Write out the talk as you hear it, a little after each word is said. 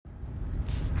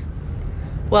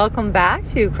Welcome back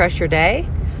to Crush Your Day.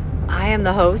 I am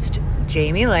the host,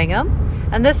 Jamie Langham,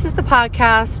 and this is the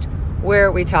podcast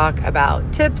where we talk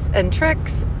about tips and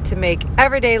tricks to make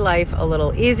everyday life a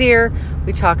little easier.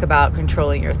 We talk about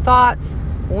controlling your thoughts,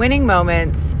 winning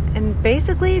moments, and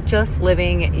basically just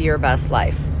living your best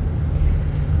life.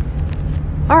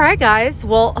 All right, guys.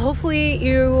 Well, hopefully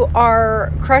you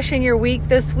are crushing your week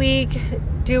this week,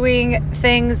 doing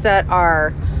things that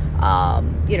are,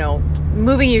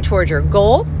 moving you towards your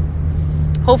goal.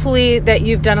 Hopefully that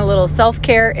you've done a little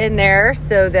self-care in there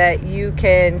so that you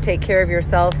can take care of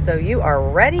yourself so you are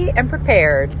ready and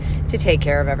prepared to take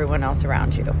care of everyone else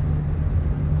around you.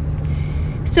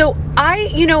 So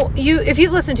if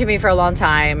you've listened to me for a long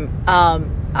time,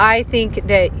 I think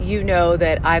that you know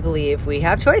that I believe we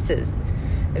have choices,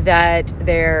 that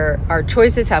our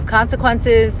choices have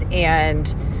consequences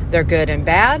and they're good and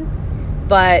bad,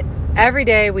 but every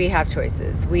day we have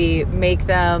choices. We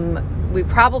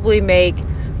probably make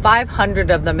 500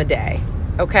 of them a day.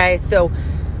 Okay. So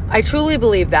I truly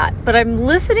believe that, but I'm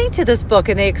listening to this book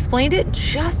and they explained it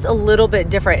just a little bit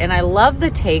different. And I love the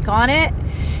take on it.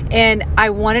 And I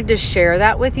wanted to share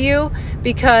that with you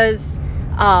because,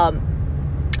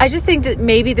 I just think that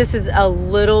maybe this is a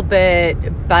little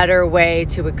bit better way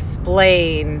to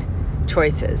explain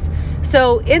choices.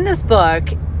 So in this book,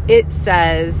 it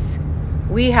says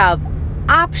we have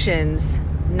options,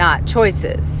 not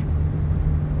choices.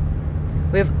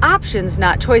 We have options,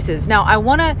 not choices. Now, I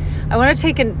want to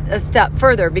take a step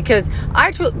further because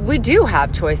we do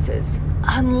have choices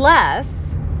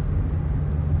unless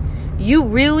you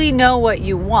really know what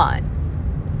you want.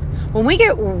 When we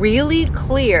get really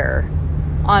clear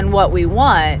on what we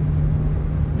want,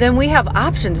 then we have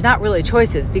options, not really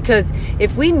choices. Because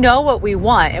if we know what we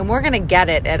want and we're going to get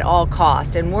it at all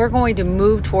cost and we're going to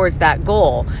move towards that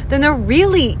goal, then there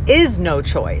really is no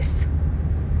choice.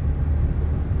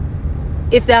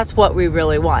 If that's what we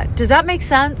really want. Does that make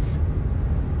sense?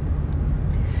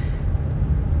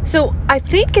 So I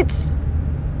think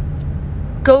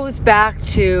goes back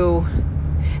to,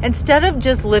 instead of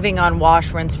just living on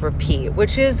wash, rinse, repeat,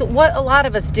 which is what a lot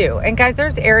of us do. And guys,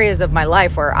 there's areas of my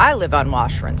life where I live on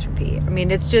wash, rinse, repeat. I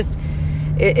mean, it's just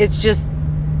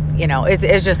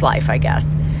life, I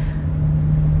guess.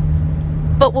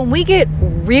 But when we get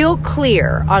real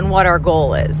clear on what our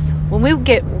goal is, when we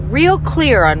get real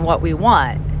clear on what we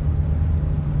want,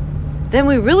 then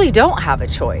we really don't have a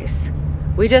choice.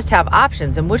 We just have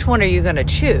options. And which one are you going to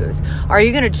choose? Are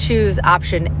you going to choose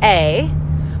option A,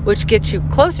 which gets you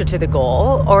closer to the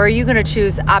goal, or are you going to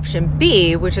choose option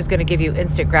B, which is going to give you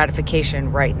instant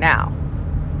gratification right now?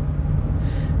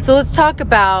 So let's talk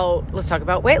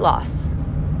about weight loss.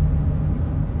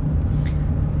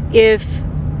 If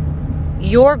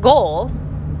your goal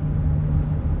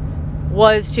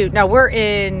was now we're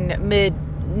in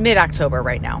mid-October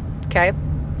right now, okay?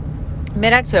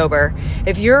 Mid-October,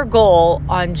 if your goal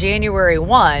on January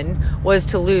 1 was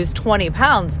to lose 20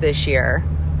 pounds this year,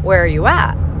 where are you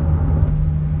at?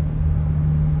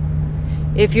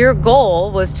 If your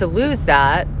goal was to lose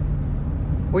that,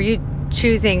 were you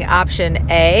choosing option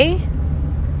A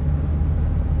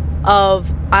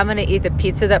of I'm going to eat the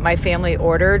pizza that my family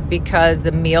ordered because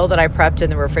the meal that I prepped in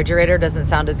the refrigerator doesn't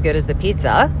sound as good as the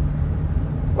pizza?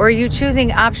 Or are you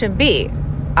choosing option B?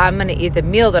 I'm going to eat the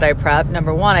meal that I prepped.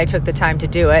 Number one, I took the time to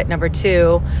do it. Number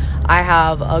two, I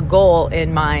have a goal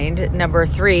in mind. Number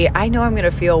three, I know I'm going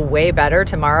to feel way better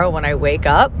tomorrow when I wake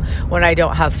up, when I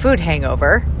don't have food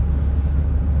hangover.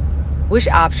 Which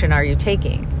option are you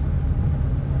taking?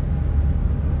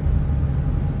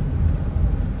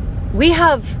 We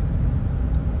have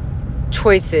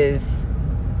choices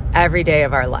every day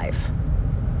of our life.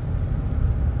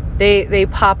 They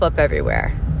pop up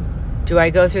everywhere. Do I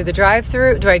go through the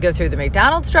drive-thru? Do I go through the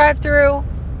McDonald's drive-thru?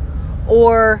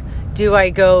 Or do I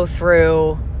go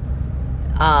through,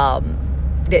 do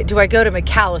I go to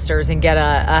McAllister's and get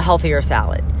a healthier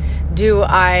salad? Do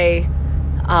I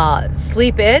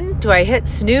sleep in? Do I hit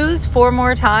snooze 4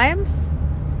 more times?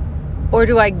 Or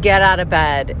do I get out of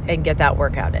bed and get that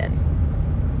workout in?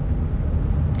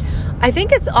 I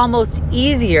think it's almost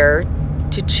easier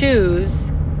to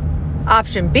choose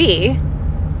option B,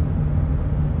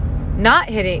 not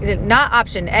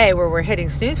option A where we're hitting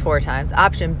snooze 4 times,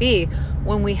 option B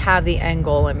when we have the end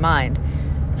goal in mind.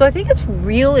 So I think it's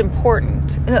real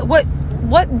important.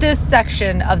 What this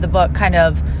section of the book kind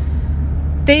of,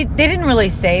 they didn't really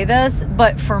say this,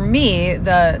 but for me,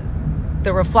 the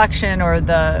reflection or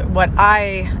what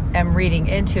I am reading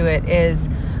into it is,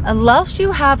 unless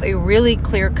you have a really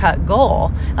clear-cut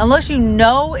goal, unless you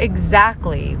know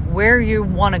exactly where you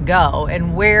want to go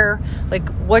and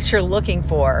what you're looking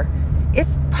for,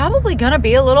 it's probably going to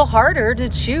be a little harder to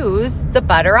choose the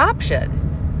better option.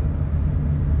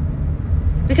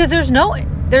 Because there's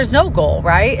no goal,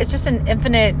 right? It's just an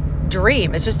infinite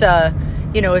dream. It's just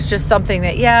it's just something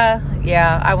that,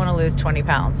 I want to lose 20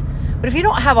 pounds. But if you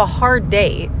don't have a hard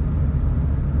date,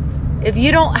 if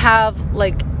you don't have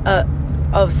like a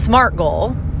SMART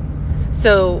goal,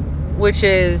 so which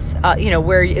is,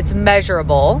 where it's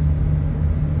measurable,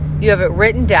 you have it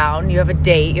written down, you have a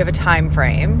date, you have a time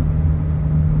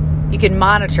frame, you can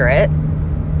monitor it.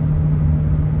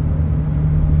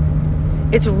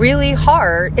 It's really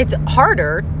hard. It's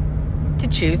harder to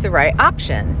choose the right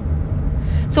option.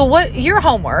 So what your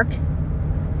homework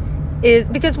is,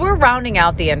 because we're rounding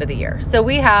out the end of the year. So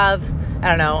we have, I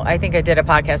don't know, I think I did a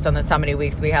podcast on this, how many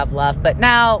weeks we have left. But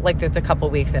now, like, there's a couple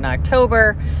weeks in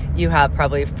October. You have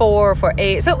probably 4 for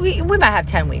 8. So we might have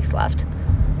 10 weeks left.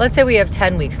 Let's say we have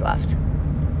 10 weeks left.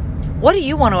 What do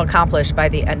you want to accomplish by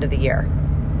the end of the year?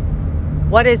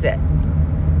 What is it?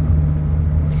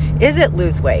 Is it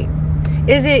lose weight?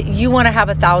 Is it you want to have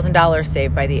 $1,000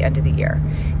 saved by the end of the year?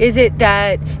 Is it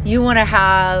that you want to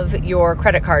have your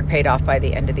credit card paid off by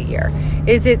the end of the year?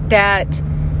 Is it that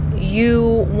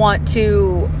you want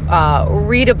to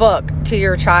read a book to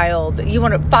your child? You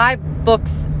want 5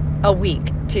 books a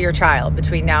week to your child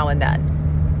between now and then.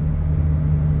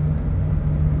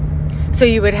 So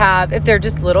you would have, if they're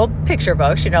just little picture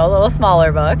books, little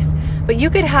smaller books, but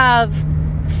you could have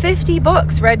 50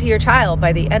 books read to your child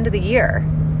by the end of the year.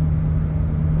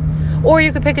 Or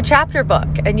you could pick a chapter book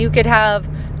and you could have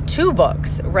 2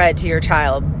 books read to your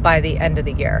child by the end of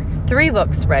the year, 3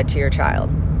 books read to your child.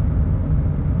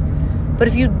 But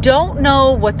if you don't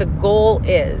know what the goal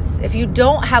is, if you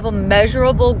don't have a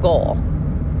measurable goal,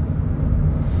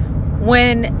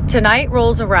 when tonight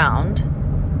rolls around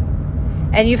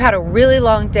and you've had a really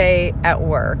long day at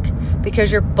work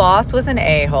because your boss was an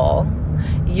a-hole,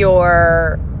 you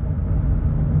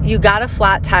got a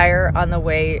flat tire on the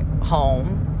way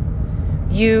home,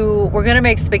 you were going to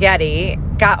make spaghetti,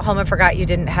 got home and forgot you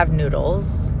didn't have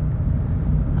noodles.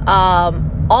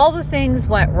 All the things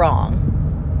went wrong.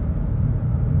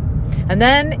 And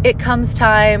then it comes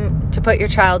time to put your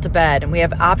child to bed. And we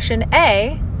have option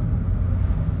A,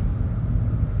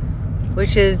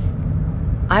 which is,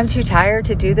 I'm too tired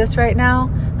to do this right now.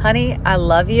 Honey, I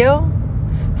love you.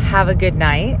 Have a good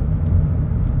night.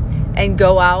 And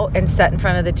go out and sit in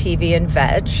front of the TV and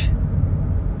veg.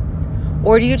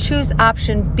 Or do you choose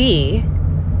option B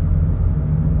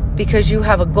because you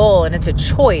have a goal and it's a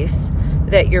choice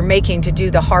that you're making to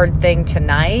do the hard thing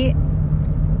tonight,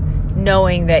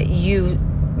 knowing that you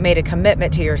made a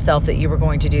commitment to yourself that you were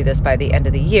going to do this by the end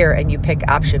of the year, and you pick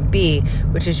option B,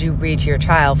 which is you read to your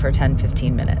child for 10,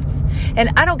 15 minutes.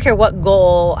 And I don't care what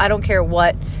goal, I don't care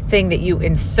what thing that you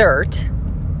insert.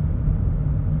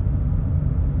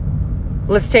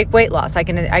 Let's take weight loss. I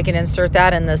can insert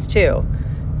that in this too.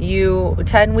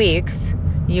 10 weeks,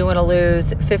 you want to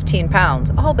lose 15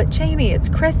 pounds. Oh, but Jamie, it's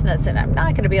Christmas and I'm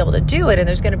not going to be able to do it. And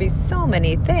there's going to be so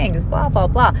many things, blah, blah,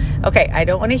 blah. Okay. I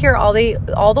don't want to hear all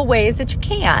the ways that you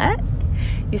can't.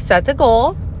 You set the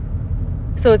goal.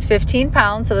 So it's 15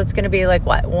 pounds. So that's going to be like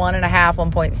what? 1.5,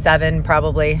 1.7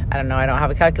 probably. I don't know. I don't have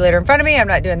a calculator in front of me. I'm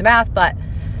not doing the math, but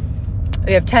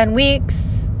we have 10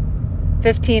 weeks,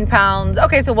 15 pounds.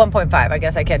 Okay. So 1.5, I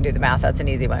guess I can do the math. That's an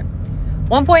easy one.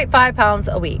 1.5 pounds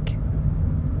a week.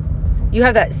 You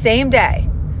have that same day.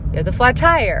 You have the flat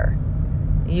tire.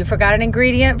 You forgot an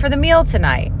ingredient for the meal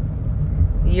tonight.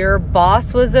 Your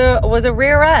boss was a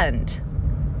rear end.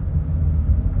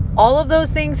 All of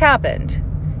those things happened.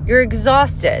 You're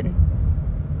exhausted.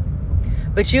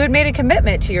 But you had made a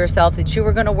commitment to yourself that you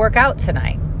were going to work out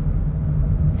tonight.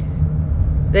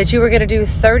 That you were going to do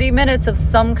 30 minutes of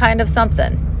some kind of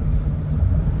something.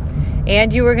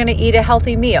 And you were going to eat a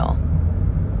healthy meal.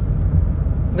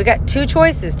 We got 2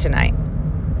 choices tonight.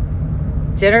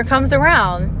 Dinner comes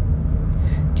around.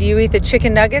 Do you eat the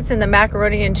chicken nuggets and the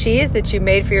macaroni and cheese that you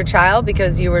made for your child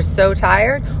because you were so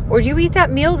tired? Or do you eat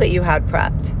that meal that you had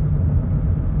prepped?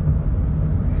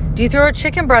 Do you throw a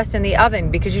chicken breast in the oven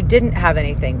because you didn't have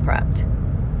anything prepped?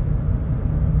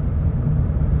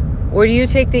 Or do you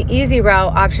take the easy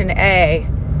route, option A,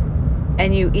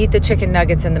 and you eat the chicken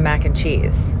nuggets and the mac and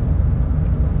cheese?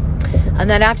 And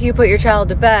then after you put your child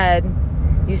to bed,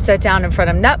 you sit down in front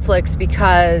of Netflix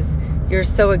because you're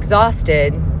so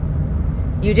exhausted.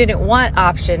 You didn't want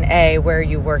option A where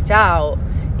you worked out.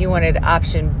 You wanted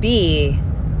option B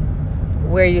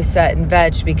where you sat and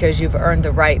veg because you've earned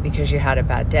the right because you had a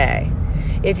bad day.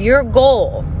 If your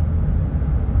goal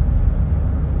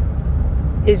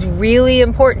is really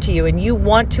important to you and you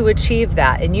want to achieve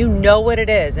that and you know what it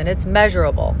is and it's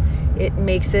measurable, it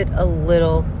makes it a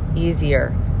little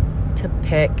easier to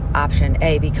pick option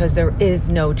A because there is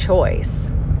no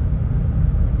choice.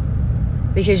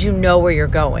 Because you know where you're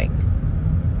going.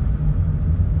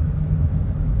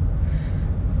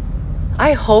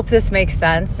 I hope this makes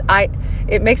sense.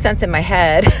 It makes sense in my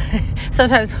head.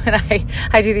 Sometimes when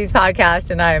I do these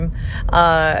podcasts and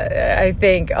I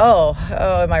think, oh,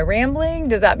 am I rambling?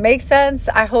 Does that make sense?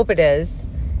 I hope it is.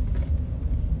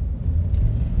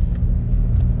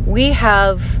 We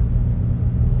have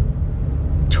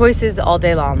choices all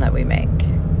day long that we make.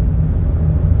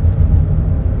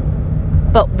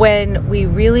 But when we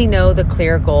really know the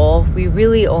clear goal, we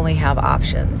really only have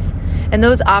options. And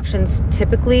those options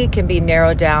typically can be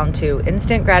narrowed down to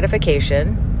instant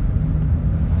gratification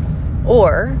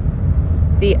or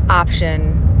the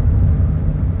option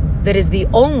that is the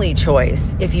only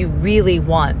choice if you really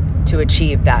want to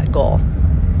achieve that goal.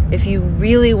 If you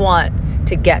really want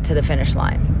to get to the finish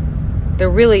line, there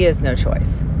really is no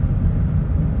choice.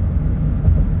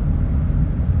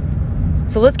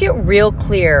 So let's get real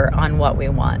clear on what we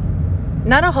want.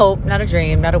 Not a hope, not a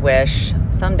dream, not a wish.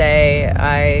 Someday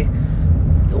I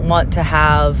want to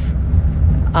have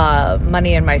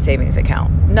money in my savings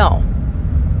account. No,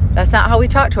 that's not how we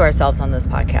talk to ourselves on this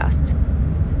podcast.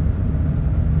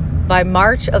 By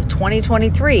March of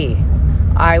 2023,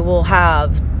 I will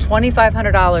have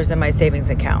 $2,500 in my savings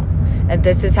account. And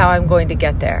this is how I'm going to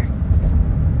get there.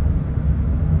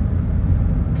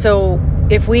 So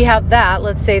if we have that,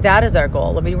 let's say that is our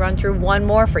goal. Let me run through one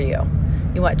more for you.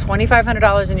 You want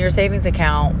 $2,500 in your savings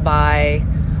account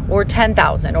or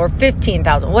 $10,000 or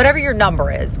 $15,000, whatever your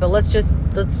number is. But let's start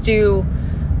with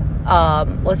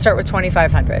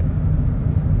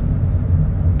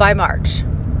 $2,500 by March.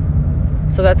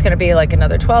 So that's going to be like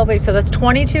another 12 weeks. So that's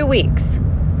 22 weeks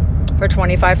for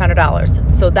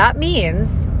 $2,500. So that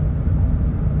means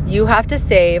you have to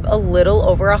save a little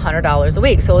over $100 a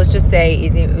week. So let's just say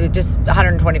just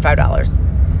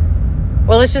 $125.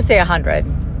 Well, let's just say $100.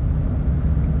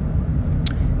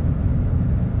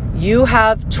 You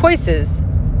have choices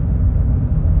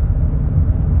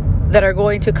that are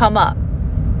going to come up.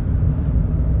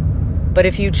 But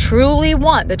if you truly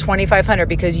want the $2,500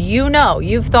 because you know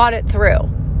you've thought it through,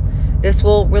 this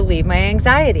will relieve my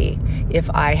anxiety. If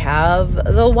I have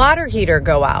the water heater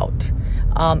go out,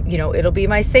 it'll be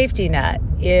my safety net.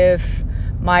 If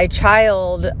my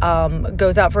child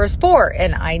goes out for a sport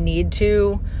and I need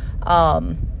to,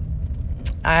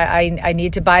 I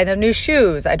need to buy them new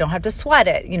shoes, I don't have to sweat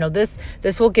it.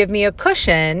 This will give me a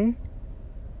cushion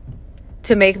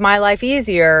to make my life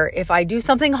easier. If I do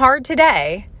something hard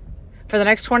today, for the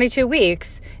next 22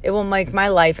 weeks, it will make my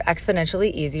life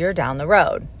exponentially easier down the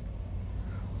road.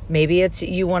 Maybe it's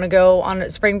you want to go on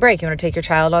spring break. You want to take your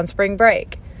child on spring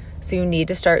break. So you need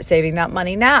to start saving that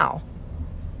money now.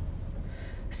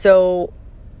 So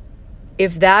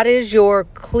if that is your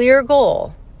clear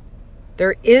goal,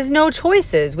 there is no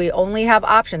choices. We only have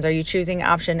options. Are you choosing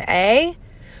option A,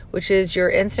 which is your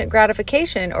instant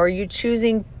gratification, or are you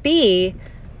choosing B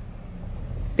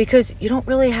because you don't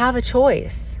really have a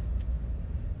choice?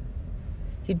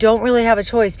 You don't really have a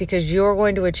choice because you're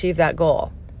going to achieve that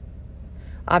goal.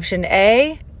 Option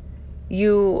A,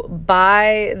 you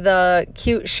buy the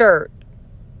cute shirt,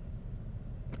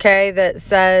 okay, that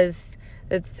says,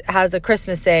 it has a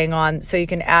Christmas saying on, so you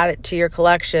can add it to your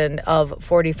collection of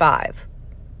 45.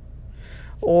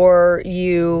 Or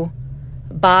you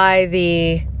buy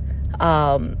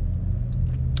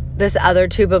this other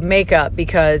tube of makeup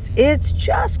because it's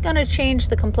just going to change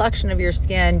the complexion of your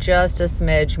skin just a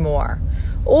smidge more.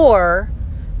 Or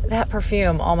that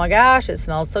perfume, oh my gosh, it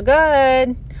smells so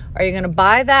good. Are you going to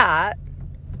buy that?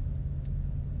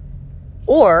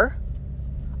 Or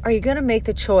are you going to make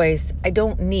the choice, I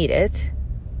don't need it.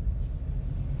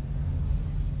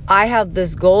 I have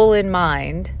this goal in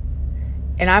mind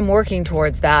and I'm working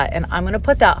towards that, and I'm going to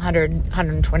put that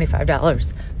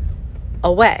 $125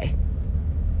 away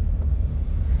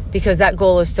because that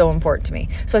goal is so important to me.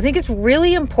 So I think it's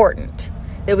really important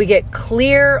that we get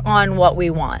clear on what we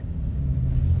want.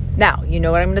 Now, you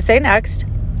know what I'm going to say next.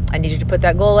 I need you to put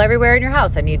that goal everywhere in your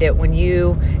house. I need it when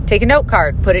you take a note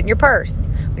card, put it in your purse.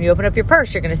 When you open up your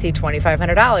purse, you're going to see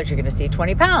 $2,500. You're going to see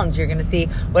 20 pounds. You're going to see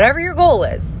whatever your goal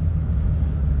is.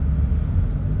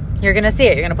 You're going to see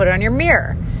it. You're going to put it on your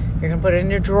mirror. You're going to put it in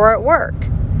your drawer at work.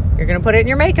 You're going to put it in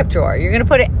your makeup drawer. You're going to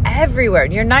put it everywhere,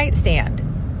 in your nightstand.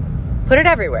 Put it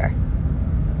everywhere.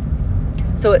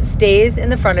 So it stays in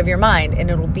the front of your mind, and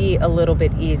it'll be a little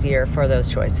bit easier for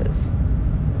those choices.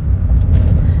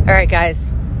 All right,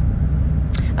 guys.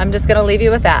 I'm just going to leave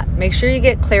you with that. Make sure you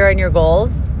get clear on your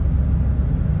goals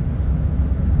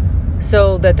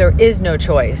so that there is no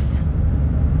choice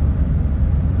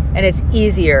and it's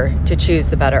easier to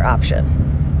choose the better option.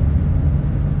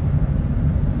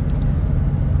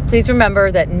 Please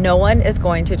remember that no one is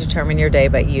going to determine your day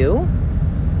but you.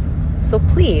 So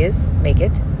please make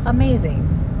it amazing.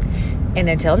 And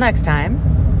until next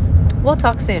time, we'll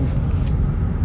talk soon.